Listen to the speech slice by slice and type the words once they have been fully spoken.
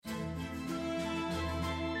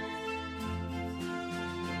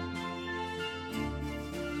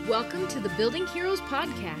Welcome to the Building Heroes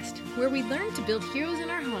podcast, where we learn to build heroes in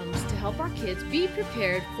our homes to help our kids be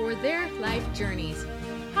prepared for their life journeys.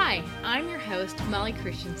 Hi, I'm your host, Molly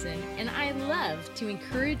Christensen, and I love to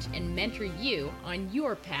encourage and mentor you on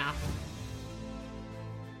your path.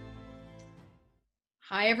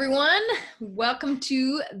 Hi, everyone. Welcome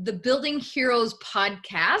to the Building Heroes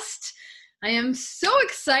podcast. I am so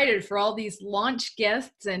excited for all these launch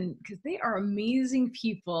guests and because they are amazing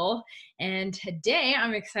people. And today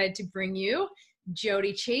I'm excited to bring you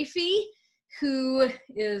Jodi Chaffee, who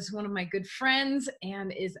is one of my good friends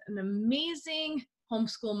and is an amazing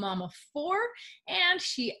homeschool mom of four. And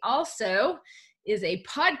she also is a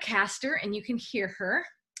podcaster, and you can hear her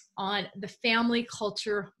on the family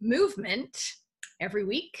culture movement every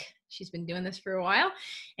week. She's been doing this for a while,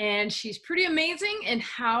 and she's pretty amazing in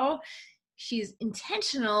how she's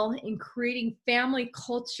intentional in creating family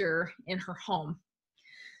culture in her home.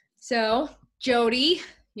 So, Jodi,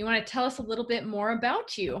 you want to tell us a little bit more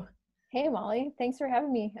about you? Hey, Molly. Thanks for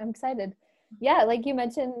having me. I'm excited. Yeah, like you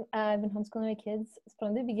mentioned, I've been homeschooling my kids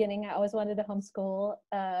from the beginning. I always wanted to homeschool.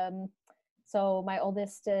 So my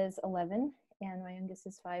oldest is 11 and my youngest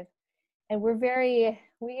is 5. And we are very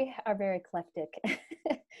eclectic.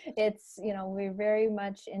 We're very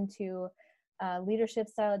much into leadership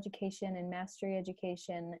style education and mastery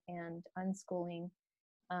education and unschooling.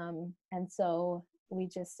 And so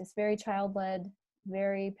it's very child-led,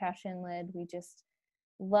 very passion-led. We just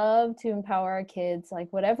love to empower our kids, like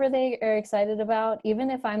whatever they are excited about, even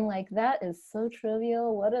if I'm like, that is so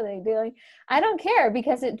trivial, what are they doing? I don't care,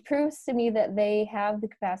 because it proves to me that they have the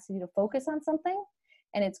capacity to focus on something,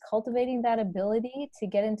 and it's cultivating that ability to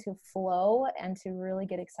get into flow and to really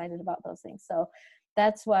get excited about those things. So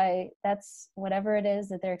that's whatever it is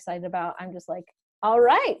that they're excited about, I'm just like, all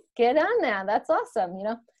right, get on that. That's awesome,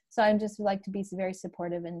 So I'm just like to be very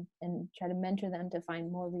supportive and try to mentor them to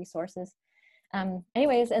find more resources.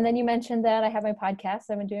 Anyways, and then you mentioned that I have my podcast.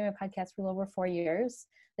 I've been doing my podcast for over 4 years,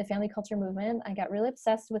 the Family Culture Movement. I got really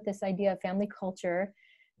obsessed with this idea of family culture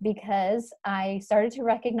because I started to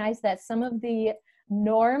recognize that some of the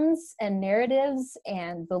norms and narratives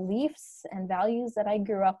and beliefs and values that I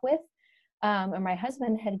grew up with, or my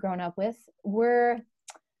husband had grown up with, were,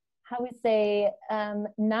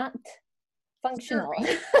 not functional.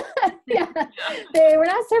 Yeah, they were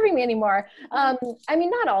not serving me anymore.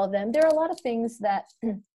 Not all of them. There are a lot of things that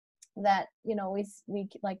we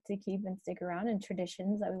like to keep and stick around, and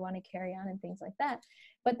traditions that we want to carry on and things like that.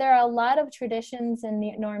 But there are a lot of traditions and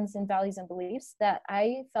norms and values and beliefs that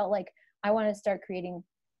I felt like I want to start creating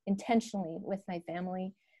intentionally with my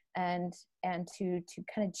family, and to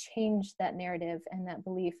kind of change that narrative and that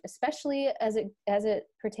belief, especially as it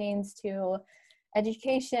pertains to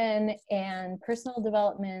education and personal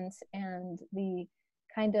development and the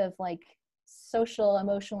kind of like social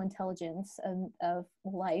emotional intelligence of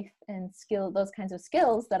life and those kinds of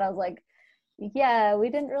skills that I was like, yeah, we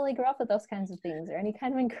didn't really grow up with those kinds of things or any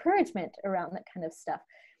kind of encouragement around that kind of stuff.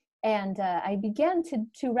 And I began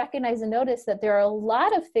to recognize and notice that there are a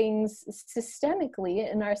lot of things systemically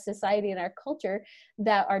in our society and our culture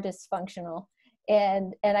that are dysfunctional.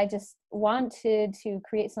 And I just wanted to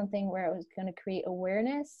create something where it was going to create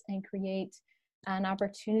awareness and create an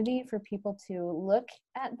opportunity for people to look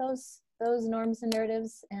at those norms and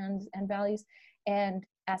narratives and values and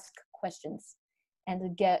ask questions,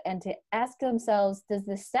 and to ask themselves, does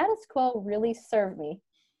the status quo really serve me?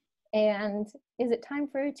 And is it time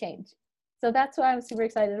for a change? So that's why I'm super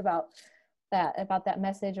excited about that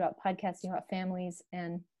message, about podcasting, about families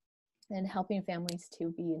and helping families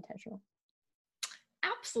to be intentional.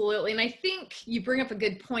 Absolutely. And I think you bring up a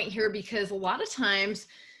good point here, because a lot of times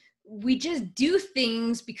we just do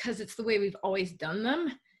things because it's the way we've always done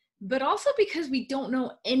them, but also because we don't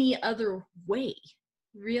know any other way,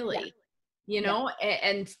 really,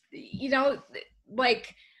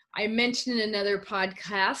 like I mentioned in another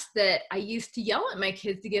podcast that I used to yell at my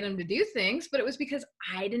kids to get them to do things, but it was because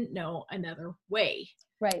I didn't know another way.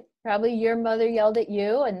 Right. Probably your mother yelled at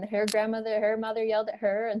you, and her mother yelled at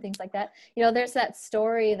her, and things like that. There's that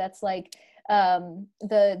story that's like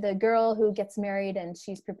the girl who gets married and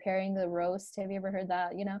she's preparing the roast. Have you ever heard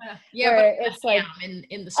that? Where it's like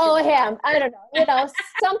in the story. Ham. I don't know.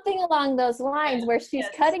 Something along those lines, where she's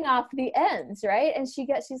cutting off the ends, right? And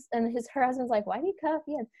her husband's like, "Why do you cut off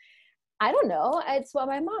the ends?" I don't know. It's what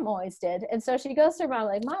my mom always did. And so she goes to her mom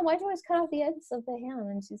like, "Mom, why do you always cut off the ends of the ham?"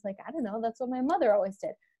 And she's like, "I don't know. That's what my mother always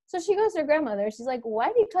did." So she goes to her grandmother. She's like, "Why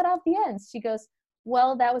do you cut off the ends?" She goes,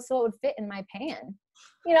 "Well, that was so it would fit in my pan."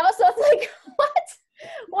 So it's like, what?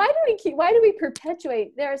 Why do we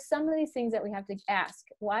perpetuate? There are some of these things that we have to ask.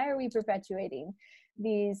 Why are we perpetuating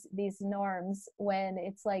these norms when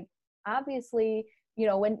it's like, obviously, you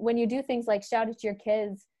know, when you do things like shout at your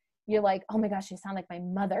kids, you're like, oh my gosh, you sound like my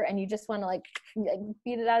mother, and you just want to like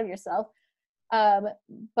beat it out of yourself.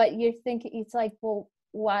 But you think, it's like, well,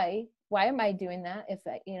 why am I doing that if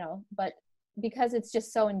I, you know, but because it's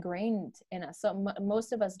just so ingrained in us. So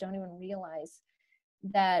most of us don't even realize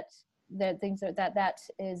that the things are, that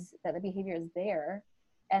the behavior is there.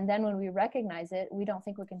 And then when we recognize it, we don't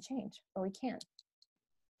think we can change, or we can't.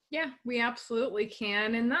 Yeah, we absolutely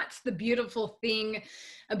can. And that's the beautiful thing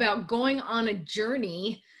about going on a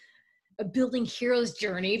journey, a building heroes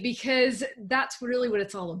journey, because that's really what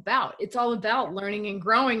it's all about. It's all about learning and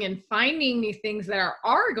growing and finding new things that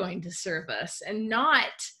are going to serve us, and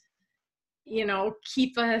not, you know,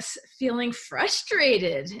 keep us feeling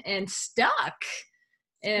frustrated and stuck.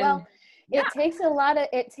 And well, yeah.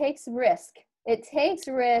 it takes risk. It takes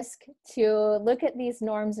risk to look at these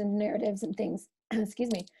norms and narratives and things.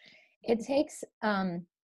 Excuse me. It takes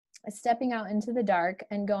stepping out into the dark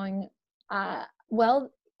and going,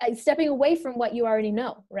 stepping away from what you already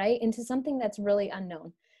know, right? Into something that's really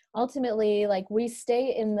unknown. Ultimately, like, we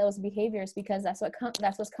stay in those behaviors because that's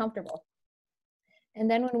what's comfortable. And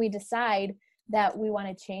then when we decide that we want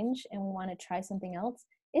to change and we want to try something else,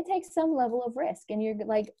 it takes some level of risk. And you're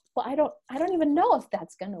like, well, I don't even know if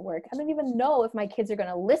that's going to work. I don't even know if my kids are going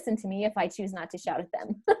to listen to me if I choose not to shout at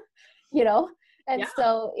them, you know? And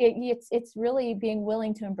so it's really being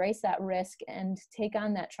willing to embrace that risk and take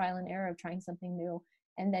on that trial and error of trying something new.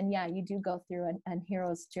 And then, you do go through a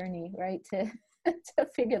hero's journey, right? To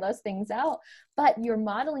figure those things out. But you're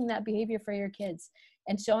modeling that behavior for your kids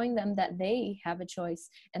and showing them that they have a choice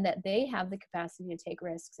and that they have the capacity to take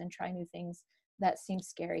risks and try new things that seem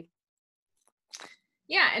scary.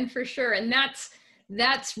 Yeah, and for sure. And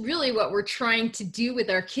that's really what we're trying to do with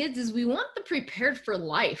our kids, is we want them prepared for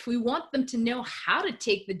life. We want them to know how to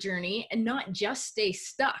take the journey and not just stay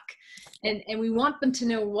stuck. And we want them to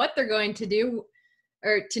know what they're going to do,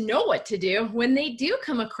 or to know what to do when they do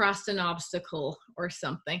come across an obstacle or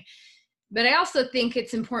something. But I also think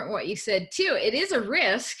it's important what you said too. It is a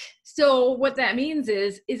risk. So what that means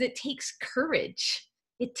is it takes courage.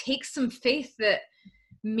 It takes some faith that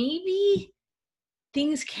maybe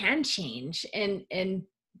things can change, and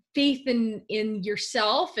faith in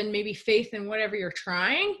yourself, and maybe faith in whatever you're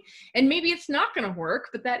trying. And maybe it's not going to work,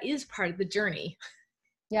 but that is part of the journey.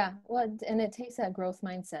 Yeah. Well, and it takes that growth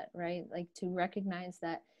mindset, right? Like, to recognize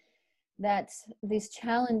that these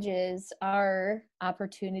challenges are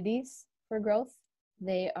opportunities for growth.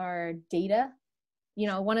 They are data. You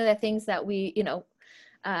know, one of the things that we, you know,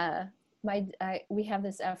 we have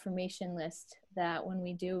this affirmation list that when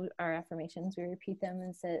we do our affirmations, we repeat them,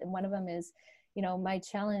 and one of them is, you know, my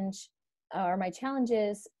challenges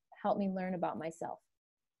help me learn about myself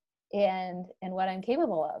and what I'm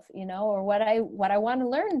capable of, you know, or what I want to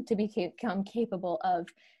learn to become capable of.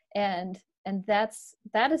 And that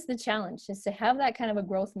is the challenge, is to have that kind of a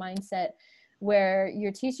growth mindset where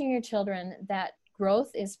you're teaching your children that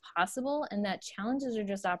growth is possible and that challenges are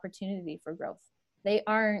just opportunity for growth. They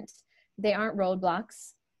aren't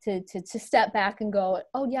roadblocks to step back and go,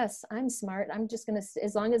 oh yes, I'm smart, I'm just going to,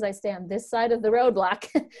 as long as I stay on this side of the roadblock,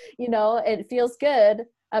 you know, it feels good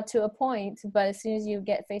up to a point, but as soon as you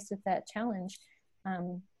get faced with that challenge,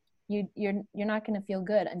 you're not going to feel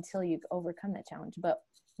good until you overcome that challenge. But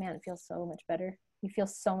man, it feels so much better. You feel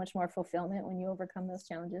so much more fulfillment when you overcome those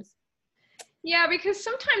challenges. Yeah, because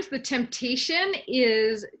sometimes the temptation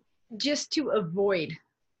is just to avoid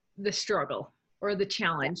the struggle or the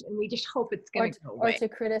challenge, and we just hope it's going to go away. Or to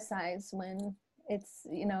criticize when it's,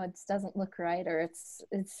 you know, it doesn't look right, or it's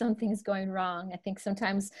something's going wrong. I think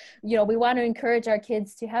sometimes, you know, we want to encourage our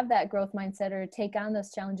kids to have that growth mindset or take on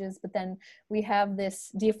those challenges, but then we have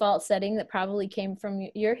this default setting that probably came from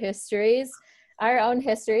your histories, our own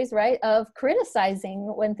histories, right, of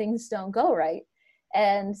criticizing when things don't go right.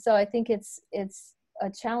 And so I think it's a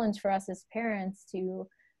challenge for us as parents to,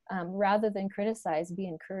 rather than criticize, be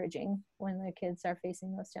encouraging when the kids are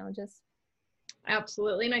facing those challenges.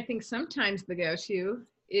 Absolutely. And I think sometimes the go-to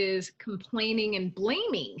is complaining and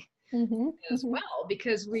blaming as well,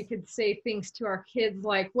 because we could say things to our kids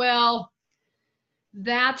like, well,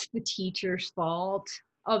 that's the teacher's fault.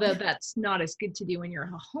 Although that's not as good to do when you're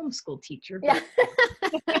a homeschool teacher. But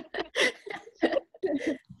yeah.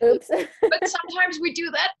 Oops. But sometimes we do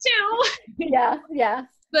that too. Yeah.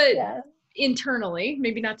 But internally,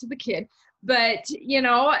 maybe not to the kid, but you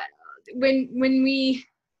know, when we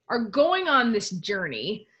are going on this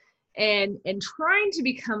journey and trying to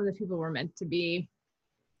become the people we're meant to be,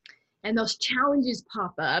 and those challenges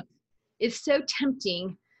pop up, it's so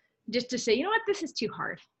tempting just to say, you know what, this is too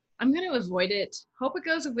hard. I'm going to avoid it, hope it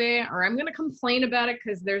goes away, or I'm going to complain about it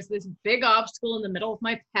because there's this big obstacle in the middle of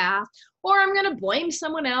my path, or I'm going to blame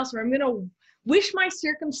someone else, or I'm going to wish my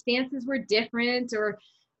circumstances were different, or,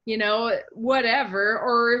 whatever,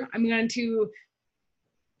 or I'm going to,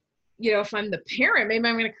 if I'm the parent, maybe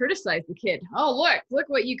I'm going to criticize the kid. Oh, look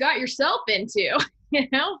what you got yourself into,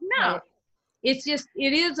 no. Right. It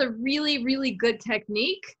is a really, really good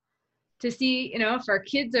technique to see, if our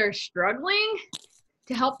kids are struggling,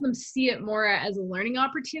 to help them see it more as a learning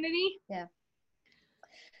opportunity. Yeah.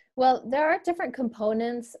 Well, there are different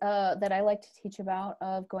components that I like to teach about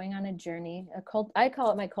of going on a journey. I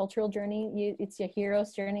call it my cultural journey. It's your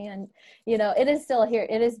hero's journey, and it is still here.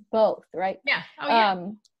 It is both, right? Yeah. Oh yeah.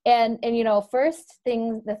 And the first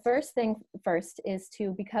thing is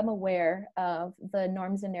to become aware of the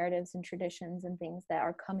norms and narratives and traditions and things that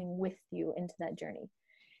are coming with you into that journey,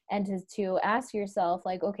 and to ask yourself,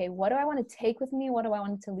 like, okay, what do I want to take with me? What do I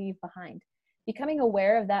want to leave behind? Becoming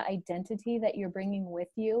aware of that identity that you're bringing with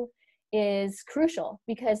you is crucial,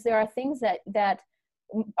 because there are things that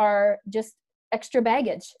are just extra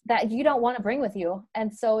baggage that you don't want to bring with you.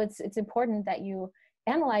 And so it's important that you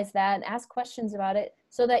analyze that and ask questions about it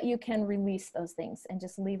so that you can release those things and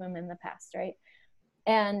just leave them in the past, right?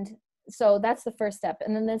 And so that's the first step.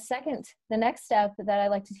 And then the next step that I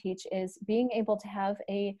like to teach is being able to have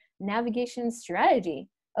a navigation strategy.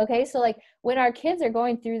 Okay, so like when our kids are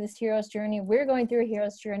going through this hero's journey, we're going through a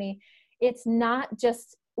hero's journey. It's not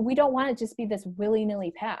just, we don't want it to just be this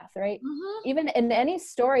willy-nilly path, right? Mm-hmm. Even in any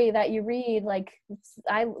story that you read, like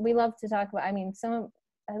we love to talk about,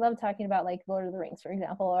 I love talking about like Lord of the Rings, for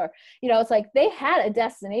example, or, it's like they had a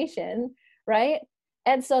destination, right?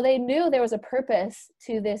 And so they knew there was a purpose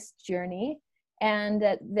to this journey, and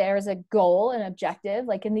that there's a goal, an objective.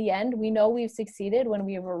 Like in the end, we know we've succeeded when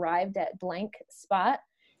we have arrived at blank spot.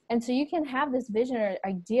 And so you can have this vision or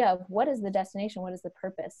idea of what is the destination, what is the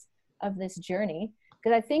purpose of this journey.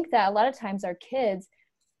 Because I think that a lot of times our kids,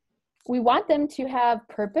 we want them to have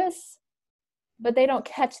purpose, but they don't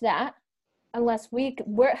catch that unless we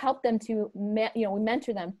help them to, we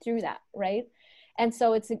mentor them through that, right? And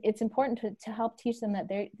so it's important to help teach them that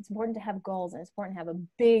it's important to have goals, and it's important to have a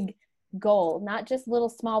big goal, not just little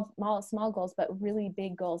small goals, but really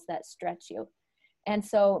big goals that stretch you. And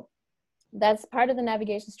so that's part of the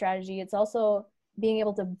navigation strategy. It's also being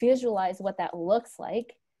able to visualize what that looks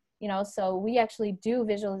like. So we actually do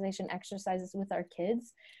visualization exercises with our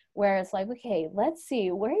kids where it's like, okay, let's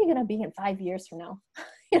see, where are you going to be in 5 years from now?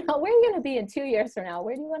 Where are you going to be in 2 years from now?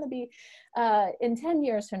 Where do you want to be in 10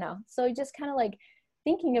 years from now? So just kind of like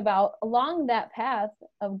thinking about along that path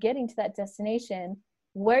of getting to that destination,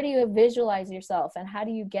 where do you visualize yourself and how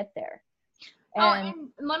do you get there? And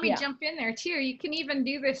let me jump in there too. You can even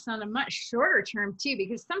do this on a much shorter term too,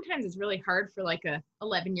 because sometimes it's really hard for like a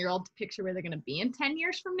 11-year-old to picture where they're going to be in 10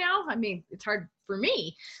 years from now. I mean, it's hard for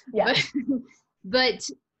me, but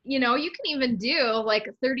you can even do like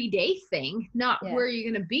a 30-day thing, not where you're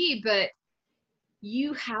going to be, but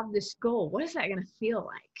you have this goal. What is that going to feel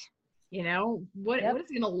like? What is it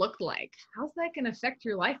going to look like? How's that going to affect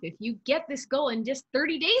your life if you get this goal in just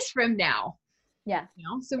 30 days from now? Yeah.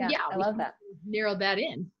 I love that. Narrow that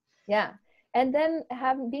in. Yeah. And then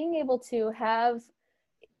being able to have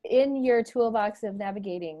in your toolbox of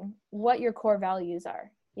navigating what your core values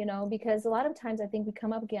are, because a lot of times I think we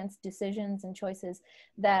come up against decisions and choices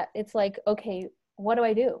that it's like, okay, what do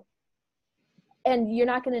I do? And you're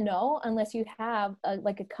not going to know unless you have a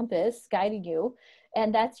compass guiding you.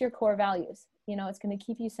 And that's your core values. It's going to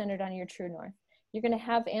keep you centered on your true north. You're going to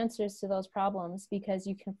have answers to those problems because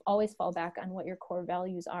you can always fall back on what your core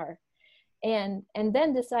values are. And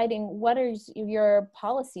then deciding what are your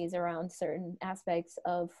policies around certain aspects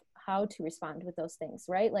of how to respond with those things,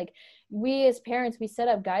 right? Like we as parents, we set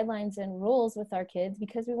up guidelines and rules with our kids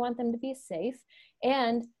because we want them to be safe,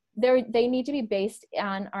 and they need to be based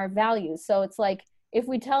on our values. So it's like if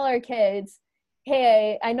we tell our kids,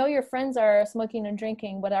 hey, I know your friends are smoking and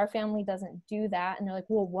drinking, but our family doesn't do that. And they're like,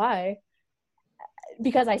 well, why?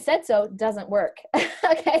 Because I said so, doesn't work.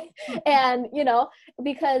 Okay. And,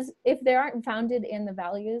 because if they aren't founded in the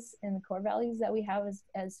values and the core values that we have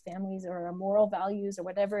as families, or our moral values, or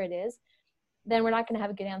whatever it is, then we're not going to have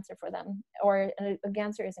a good answer for them. Or a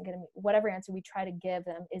answer isn't going to, whatever answer we try to give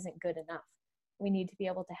them isn't good enough. We need to be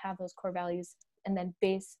able to have those core values and then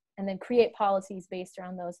create policies based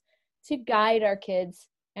around those to guide our kids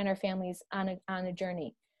and our families on a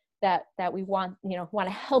journey that we want to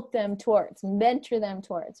help them towards, mentor them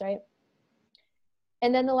towards, right?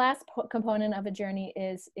 And then the last component of a journey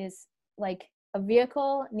is like a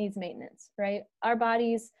vehicle needs maintenance, right? Our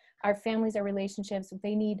bodies, our families, our relationships,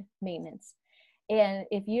 they need maintenance. And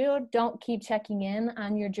if you don't keep checking in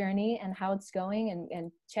on your journey and how it's going,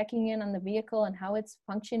 and checking in on the vehicle and how it's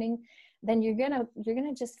functioning, then you're gonna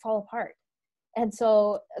just fall apart. And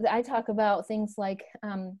so I talk about things like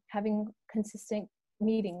having consistent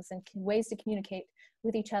meetings and ways to communicate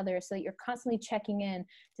with each other, so that you're constantly checking in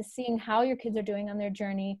to seeing how your kids are doing on their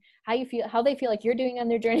journey, how they feel like you're doing on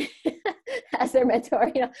their journey as their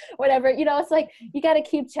mentor, whatever, it's like, you got to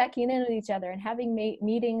keep checking in with each other and having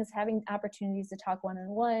meetings, having opportunities to talk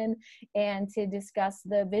one-on-one and to discuss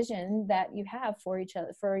the vision that you have for each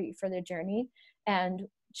other, for their journey, and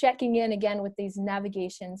checking in again with these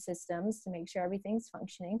navigation systems to make sure everything's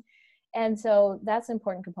functioning. And so that's an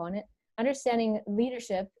important component. Understanding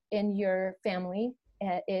leadership in your family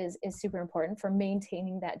is super important for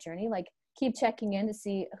maintaining that journey. Like, keep checking in to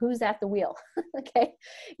see who's at the wheel. Okay.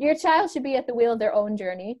 Your child should be at the wheel of their own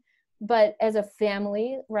journey, but as a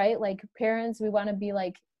family, right? Like parents, we want to be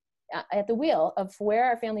like at the wheel of where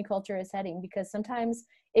our family culture is heading, because sometimes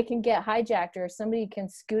it can get hijacked, or somebody can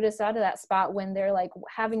scoot us out of that spot when they're like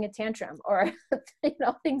having a tantrum, or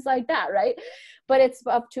things like that, right? But it's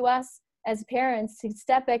up to us as parents to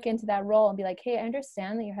step back into that role and be like, hey, I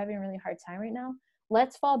understand that you're having a really hard time right now.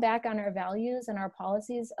 Let's fall back on our values and our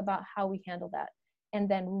policies about how we handle that, and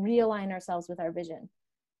then realign ourselves with our vision.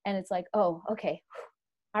 And it's like, oh, okay,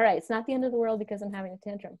 all right, it's not the end of the world because I'm having a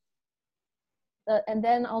tantrum. And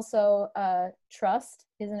then also trust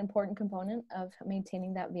is an important component of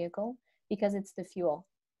maintaining that vehicle, because it's the fuel.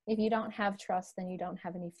 If you don't have trust, then you don't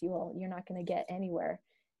have any fuel. You're not going to get anywhere.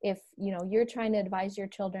 If you're trying to advise your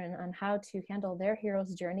children on how to handle their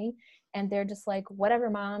hero's journey, and they're just like, whatever,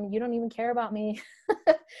 mom, you don't even care about me,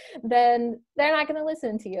 then they're not going to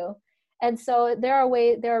listen to you. And so there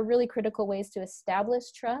are really critical ways to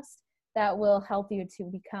establish trust that will help you to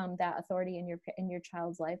become that authority in your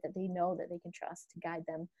child's life, that they know that they can trust to guide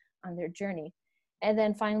them on their journey. And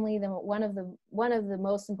then finally, one of the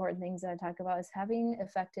most important things that I talk about is having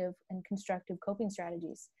effective and constructive coping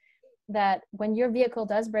strategies. That when your vehicle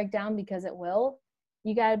does break down, because it will,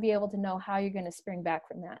 you got to be able to know how you're going to spring back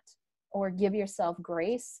from that, or give yourself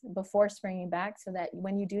grace before springing back, so that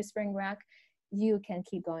when you do spring back, you can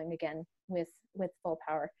keep going again with full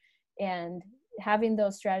power. And having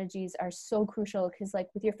those strategies are so crucial, because like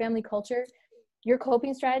with your family culture, your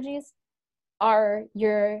coping strategies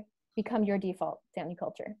become your default family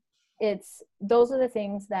culture. Those are the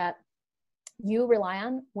things that you rely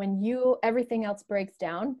on when everything else breaks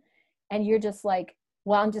down, and you're just like,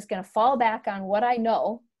 well, I'm just going to fall back on what I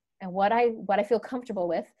know and what I feel comfortable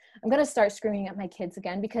with. I'm going to start screaming at my kids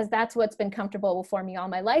again, because that's what's been comfortable for me all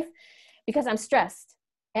my life, because I'm stressed.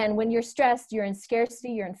 And when you're stressed, you're in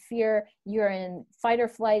scarcity, you're in fear, you're in fight or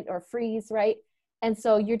flight or freeze, right? And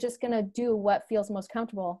so you're just going to do what feels most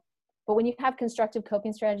comfortable. But when you have constructive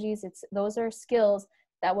coping strategies, those are skills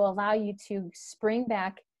that will allow you to spring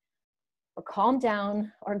back, or calm down,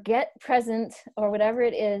 or get present, or whatever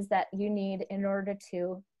it is that you need in order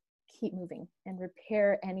to keep moving and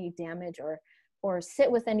repair any damage, or sit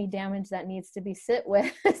with any damage that needs to be sat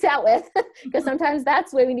with, because sometimes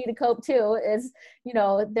that's the way we need to cope too, is,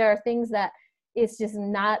 there are things that it's just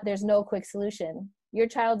not, there's no quick solution. Your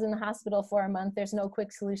child's in the hospital for a month, there's no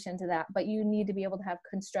quick solution to that, but you need to be able to have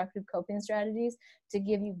constructive coping strategies to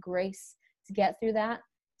give you grace to get through that,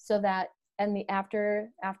 so that and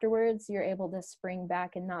afterwards you're able to spring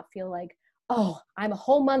back and not feel like, oh, I'm a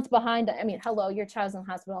whole month behind. I mean, hello, your child's in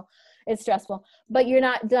the hospital, it's stressful, but you're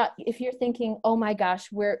not, if you're thinking, oh my gosh,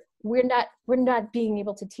 we're not being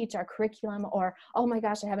able to teach our curriculum, or oh my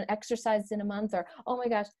gosh, I haven't exercised in a month, or oh my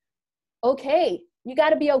gosh, okay, you got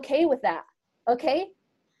to be okay with that. Okay.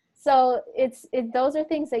 So those are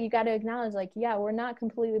things that you got to acknowledge, like, yeah, we're not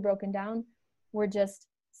completely broken down. We're just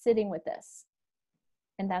sitting with this,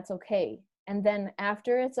 and that's okay. And then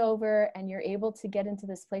after it's over and you're able to get into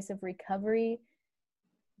this place of recovery,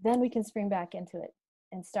 then we can spring back into it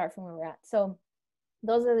and start from where we're at. So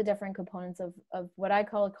those are the different components of what I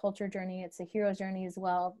call a culture journey. It's a hero journey as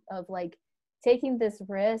well, of like taking this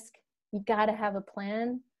risk. You got to have a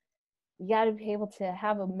plan. You got to be able to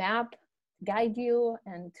have a map to guide you,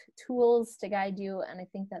 and tools to guide you. And I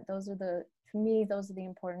think that those are the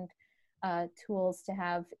important tools to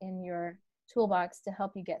have in your toolbox to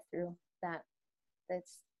help you get through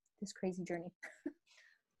this crazy journey.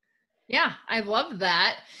 Yeah, I love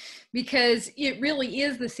that, because it really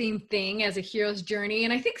is the same thing as a hero's journey.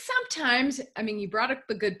 And I think sometimes, you brought up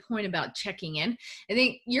a good point about checking in. I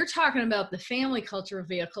think you're talking about the family culture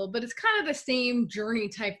vehicle, but it's kind of the same journey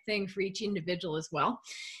type thing for each individual as well.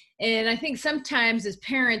 And I think sometimes as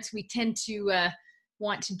parents, we tend to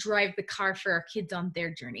want to drive the car for our kids on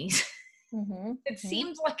their journeys. It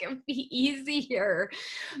seems like it would be easier,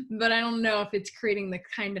 but I don't know if it's creating the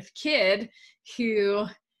kind of kid who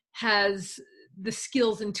has the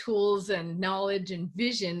skills and tools and knowledge and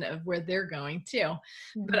vision of where they're going to.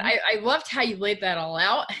 But I loved how you laid that all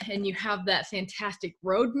out, and you have that fantastic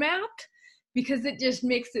roadmap, because it just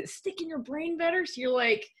makes it stick in your brain better. So you're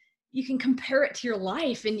like, you can compare it to your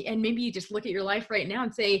life, and maybe you just look at your life right now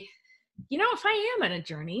and say, you know, if I am on a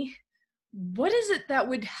journey, what is it that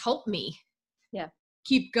would help me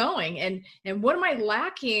keep going? And what am I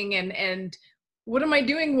lacking? And what am I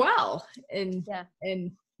doing well? And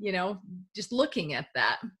you know, just looking at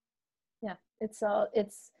that. Yeah, it's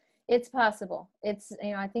possible. It's,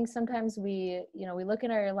 you know, I think sometimes we look at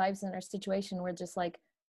our lives and our situation, we're just like,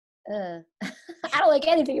 I don't like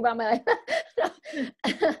anything about my life.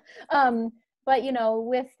 But you know,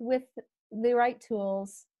 with the right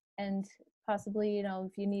tools, and possibly, you know,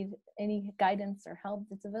 if you need any guidance or help,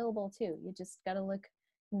 it's available too. You just got to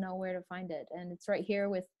know where to find it. And it's right here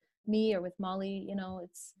with me or with Molly. You know,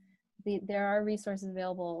 there are resources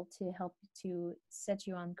available to help to set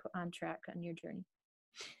you on track on your journey.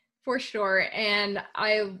 For sure. And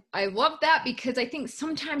I love that, because I think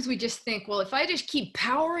sometimes we just think, well, if I just keep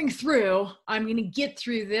powering through, I'm going to get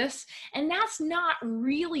through this. And that's not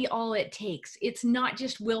really all it takes. It's not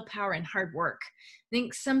just willpower and hard work. I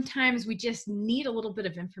think sometimes we just need a little bit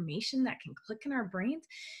of information that can click in our brains,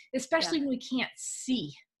 especially when we can't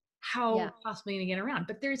see how we're possibly going to get around.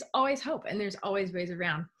 But there's always hope, and there's always ways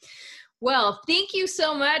around. Well, thank you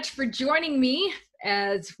so much for joining me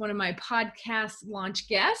as one of my podcast launch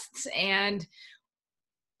guests. And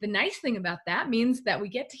the nice thing about that means that we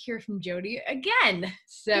get to hear from Jodi again.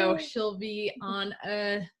 So she'll be on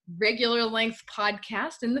a regular length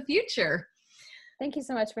podcast in the future. Thank you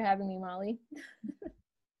so much for having me, Molly.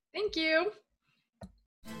 Thank you.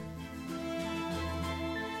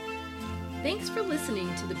 Thanks for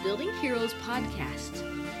listening to the Building Heroes podcast.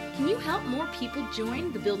 Can you help more people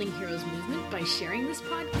join the Building Heroes movement by sharing this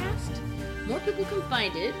podcast? More people can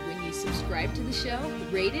find it when you subscribe to the show,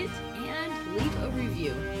 rate it, and leave a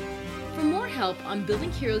review. For more help on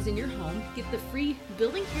building heroes in your home, get the free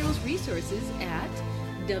Building Heroes resources at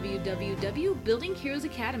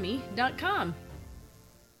www.buildingheroesacademy.com.